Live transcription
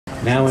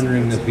Now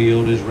entering the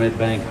field is Red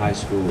Bank High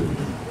School,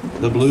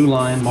 the Blue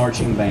Line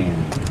Marching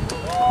Band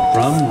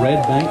from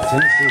Red Bank,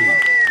 Tennessee.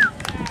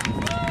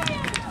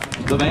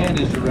 The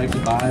band is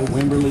directed by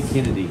Wimberly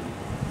Kennedy.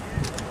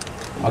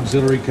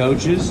 Auxiliary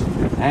coaches,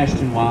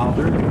 Ashton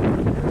Wilder,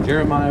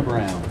 Jeremiah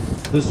Brown.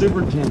 The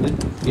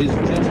superintendent is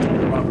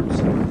Justin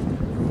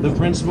Robertson. The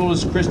principal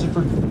is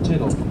Christopher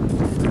Tittle.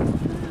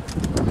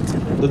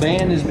 The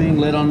band is being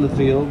led on the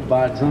field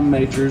by drum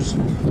majors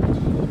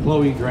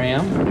Chloe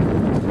Graham,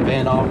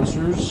 band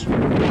officers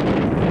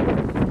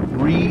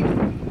Reed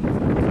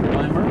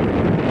Weimer,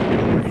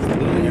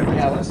 Lily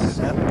Morales,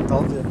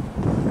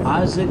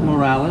 Isaac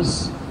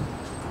Morales,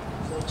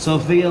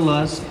 Sophia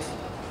Lusk,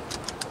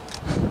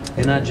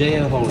 and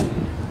Ajaya Holy.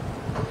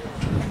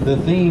 The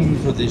theme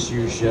for this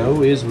year's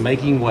show is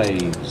Making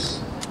Waves.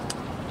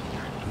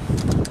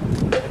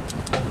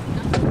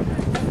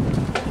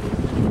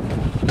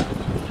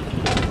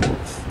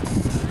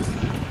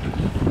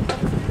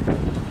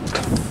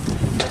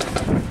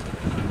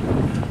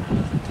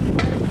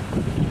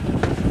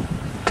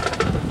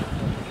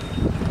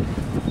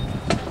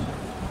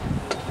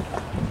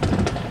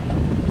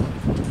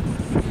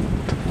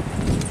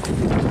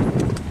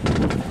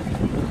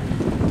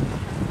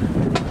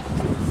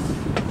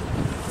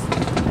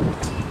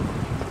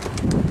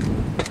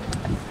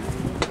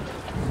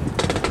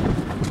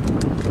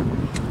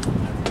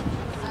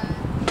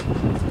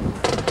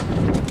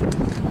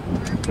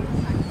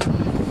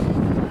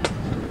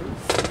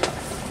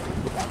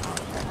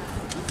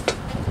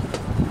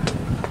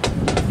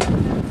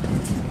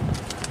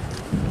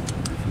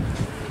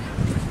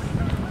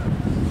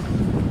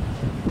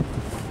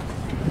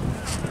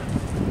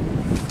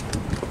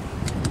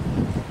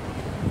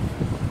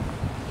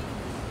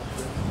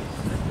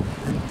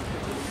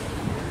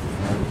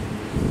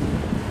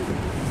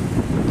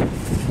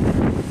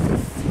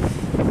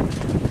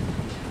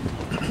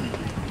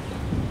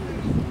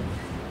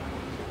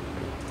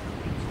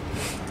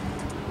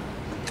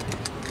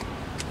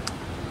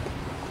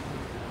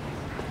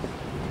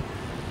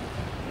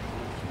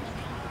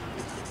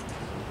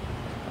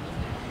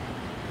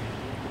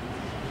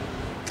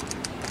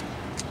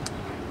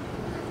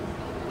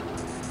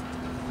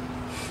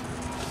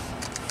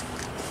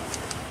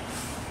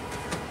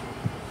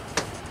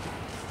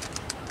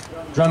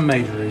 Drum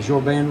major, is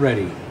your band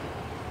ready?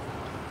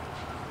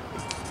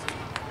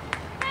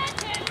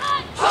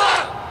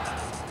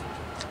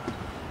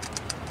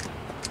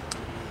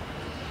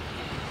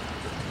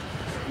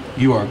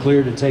 You are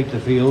clear to take the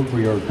field for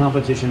your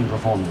competition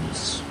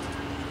performance.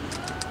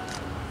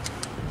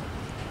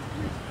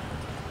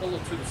 Hello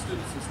to the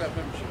students and staff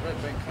members of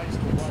Red Bank High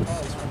School, 1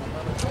 mile from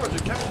Atlanta,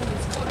 Georgia.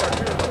 Captain's Club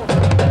here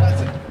at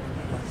Classic.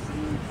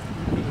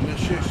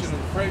 Initiation of the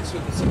parade, so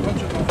the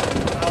sequential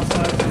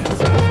outside to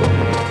inside.